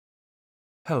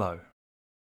Hello,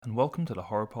 and welcome to the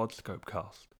HorrorPod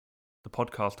Scopecast, the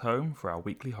podcast home for our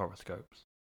weekly horoscopes.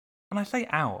 And I say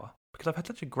our because I've had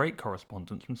such a great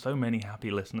correspondence from so many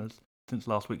happy listeners since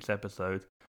last week's episode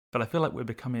that I feel like we're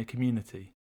becoming a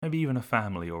community, maybe even a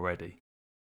family already.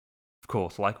 Of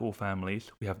course, like all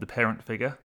families, we have the parent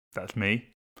figure, that's me,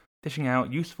 dishing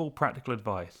out useful practical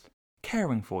advice,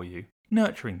 caring for you,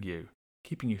 nurturing you,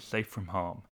 keeping you safe from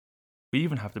harm. We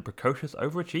even have the precocious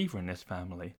overachiever in this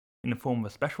family, in the form of a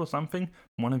special something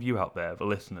from one of you out there, the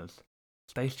listeners.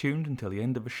 Stay tuned until the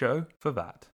end of the show for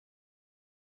that.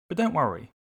 But don't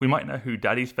worry, we might know who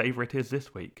Daddy's favourite is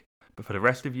this week, but for the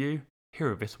rest of you,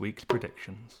 here are this week's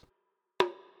predictions.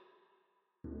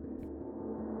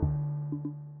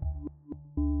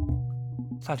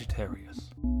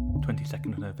 Sagittarius,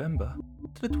 22nd of November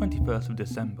to the 21st of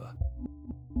December.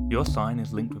 Your sign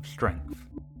is linked with strength,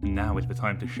 and now is the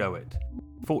time to show it.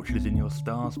 Fortune is in your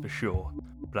stars for sure,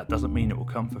 but that doesn't mean it will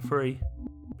come for free.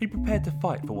 Be prepared to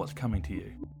fight for what's coming to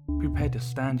you. Be prepared to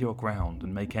stand your ground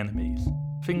and make enemies.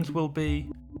 Things will be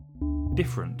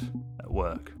different at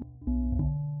work.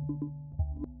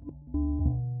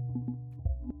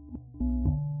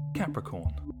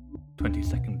 Capricorn,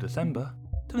 22nd December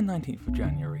to the 19th of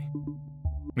January.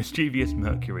 Mischievous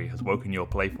Mercury has woken your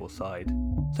playful side,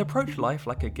 so approach life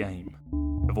like a game.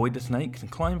 Avoid the snakes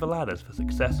and climb the ladders for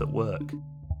success at work.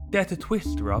 Dare to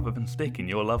twist rather than stick in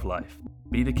your love life.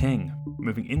 Be the king,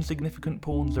 moving insignificant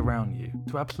pawns around you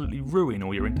to absolutely ruin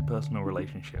all your interpersonal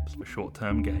relationships for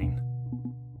short-term gain.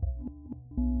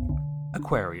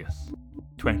 Aquarius,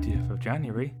 20th of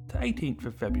January to 18th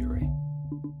of February.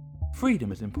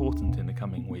 Freedom is important in the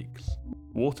coming weeks.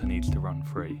 Water needs to run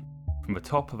free. From the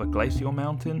top of a glacial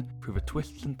mountain, through the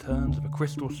twists and turns of a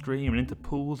crystal stream and into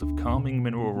pools of calming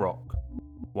mineral rock.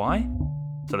 Why?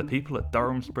 So the people at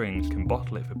Durham Springs can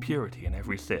bottle it for purity in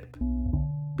every sip.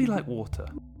 Be like water.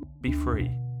 Be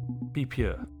free. Be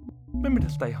pure. Remember to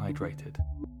stay hydrated.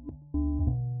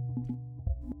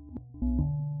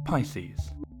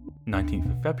 Pisces,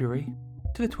 19th of February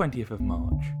to the 20th of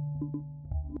March.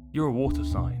 You're a water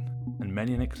sign, and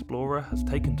many an explorer has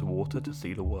taken to water to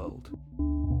see the world.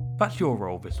 That's your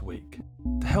role this week,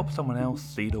 to help someone else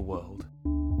see the world.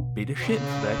 Be the ship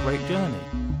for their great journey.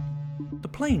 The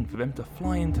plane for them to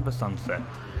fly into the sunset.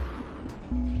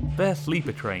 Their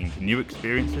sleeper train to new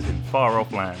experiences in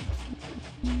far-off lands,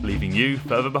 leaving you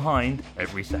further behind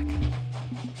every second.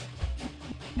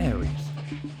 Aries,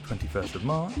 21st of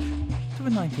March to the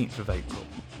 19th of April.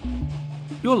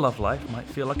 Your love life might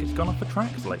feel like it's gone off the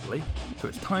tracks lately, so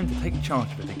it's time to take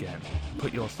charge of it again and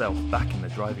put yourself back in the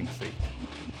driving seat.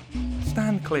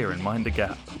 Stand clear and mind the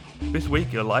gap. This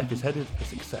week your life is headed for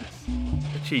success,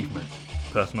 achievement,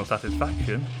 personal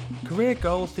satisfaction, career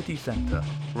goals city centre,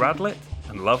 Radlett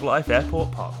and Love Life Airport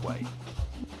Parkway.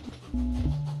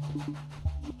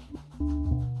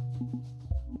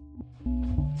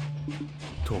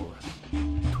 Taurus,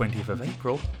 20th of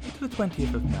April to the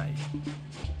 20th of May.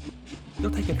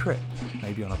 You'll take a trip,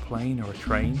 maybe on a plane or a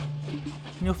train,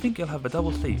 and you'll think you'll have a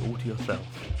double seat all to yourself.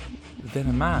 Then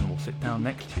a man will sit down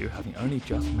next to you having only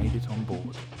just made it on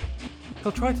board.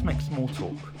 He'll try to make small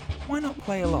talk. Why not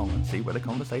play along and see where the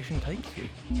conversation takes you?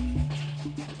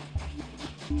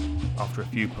 After a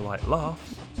few polite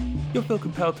laughs, you'll feel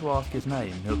compelled to ask his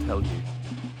name and he'll tell you.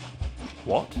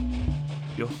 What?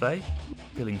 You'll say,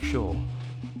 feeling sure.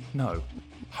 No,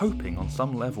 hoping on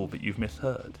some level that you've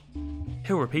misheard.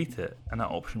 He'll repeat it and that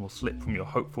option will slip from your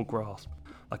hopeful grasp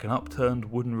like an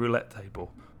upturned wooden roulette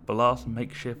table, the last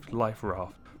makeshift life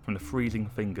raft from the freezing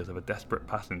fingers of a desperate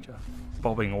passenger,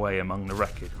 bobbing away among the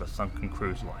wreckage of a sunken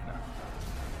cruise liner.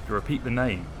 If you repeat the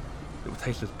name, it will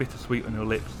taste as bittersweet on your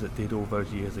lips as it did all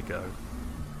those years ago.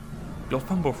 You'll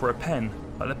fumble for a pen,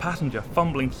 like the passenger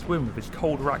fumbling to swim with his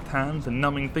cold-racked hands and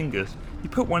numbing fingers. You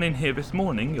put one in here this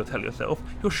morning, you'll tell yourself,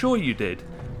 you're sure you did,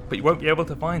 but you won't be able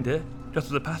to find it, just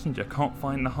as the passenger can't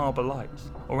find the harbour lights,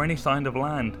 or any sign of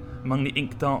land among the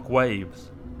ink-dark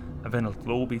waves. And then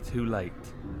it'll all be too late.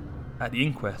 At the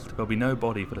inquest, there'll be no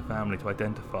body for the family to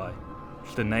identify,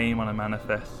 just a name on a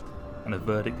manifest and a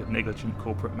verdict of negligent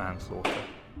corporate manslaughter.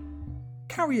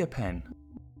 Carry a pen.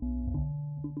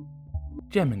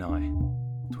 Gemini,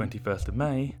 21st of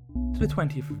May to the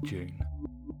 20th of June.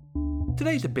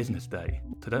 Today's a business day,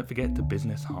 so don't forget to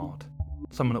business hard.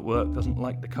 Someone at work doesn't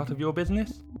like the cut of your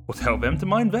business? Well, tell them to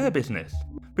mind their business.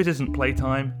 This isn't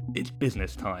playtime, it's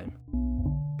business time.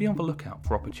 Be on the lookout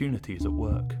for opportunities at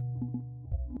work.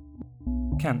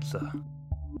 Cancer,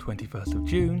 21st of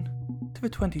June to the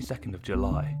 22nd of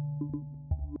July.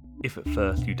 If at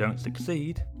first you don't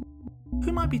succeed,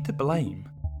 who might be to blame?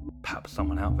 Perhaps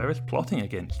someone out there is plotting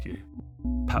against you.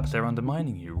 Perhaps they're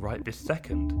undermining you right this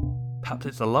second. Perhaps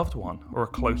it's a loved one or a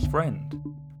close friend.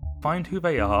 Find who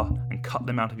they are and cut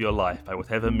them out of your life by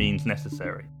whatever means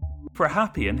necessary, for a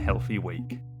happy and healthy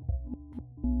week.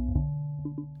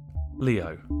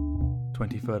 Leo,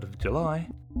 23rd of July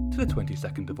to the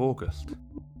 22nd of August.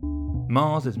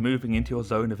 Mars is moving into your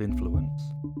zone of influence,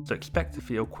 so expect to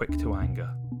feel quick to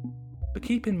anger. But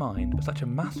keep in mind that such a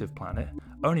massive planet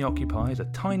only occupies a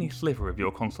tiny sliver of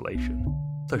your constellation,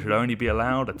 so should only be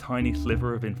allowed a tiny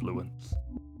sliver of influence.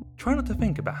 Try not to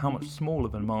think about how much smaller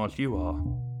than Mars you are.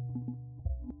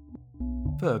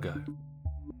 Virgo,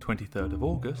 23rd of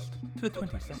August to the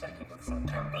 22nd of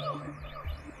September.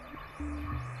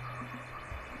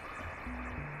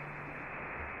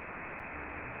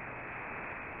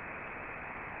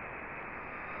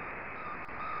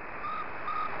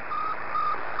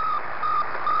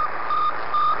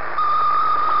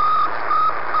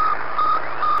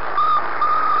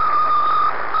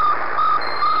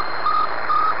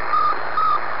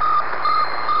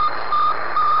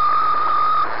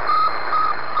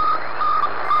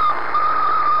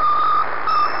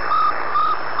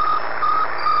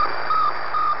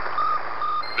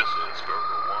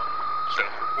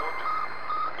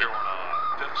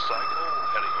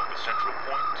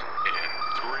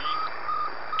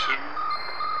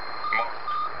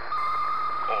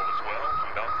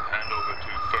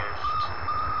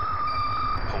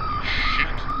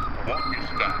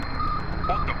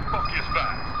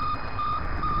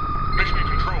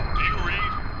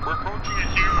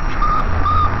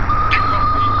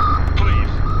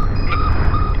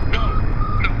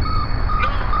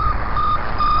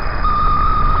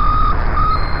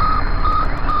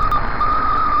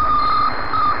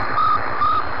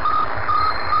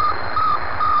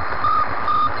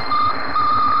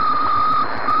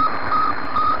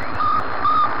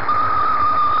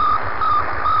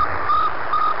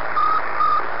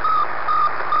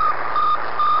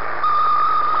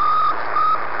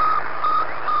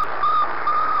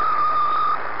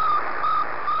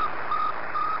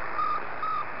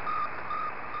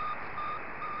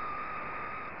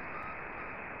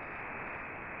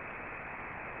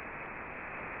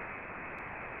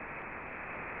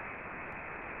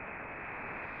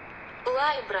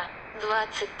 Libra,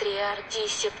 23 RD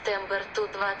September to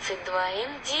 22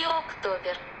 ND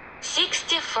October.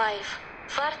 65,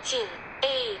 14,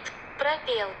 8,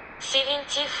 Propel,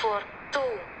 74, 2,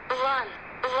 1,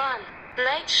 1,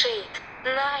 Nightshade,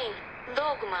 9,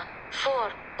 Dogma,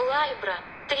 4, Libra,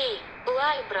 3,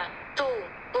 Libra, 2,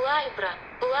 Libra,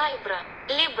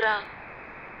 Libra.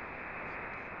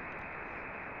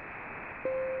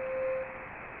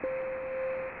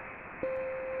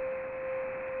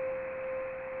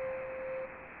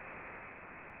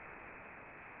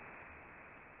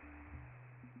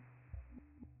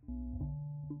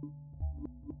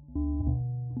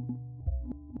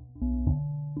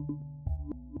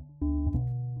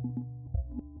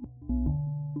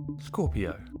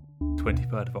 Scorpio,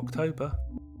 23rd of October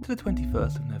to the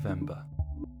 21st of November.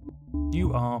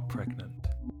 You are pregnant.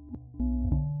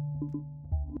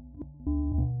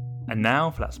 And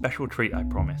now for that special treat I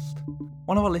promised.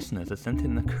 One of our listeners has sent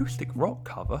in an acoustic rock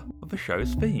cover of the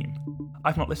show's theme.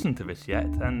 I've not listened to this yet,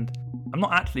 and I'm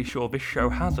not actually sure this show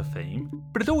has a theme,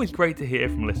 but it's always great to hear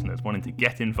from listeners wanting to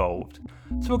get involved,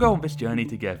 so we'll go on this journey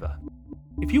together.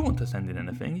 If you want to send in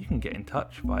anything, you can get in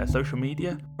touch via social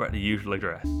media or at the usual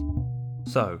address.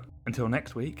 So, until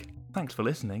next week, thanks for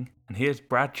listening, and here's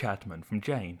Brad Chadman from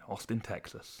Jane, Austin,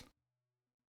 Texas.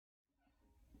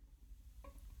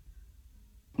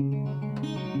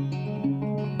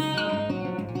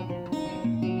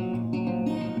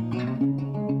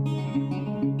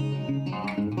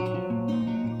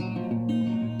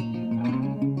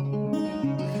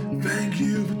 Thank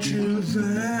you for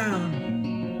choosing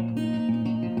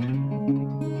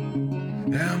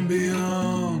and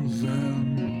beyond them.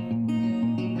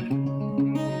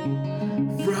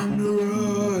 From the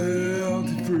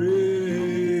royalty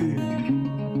free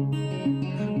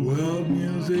world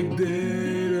music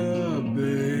data.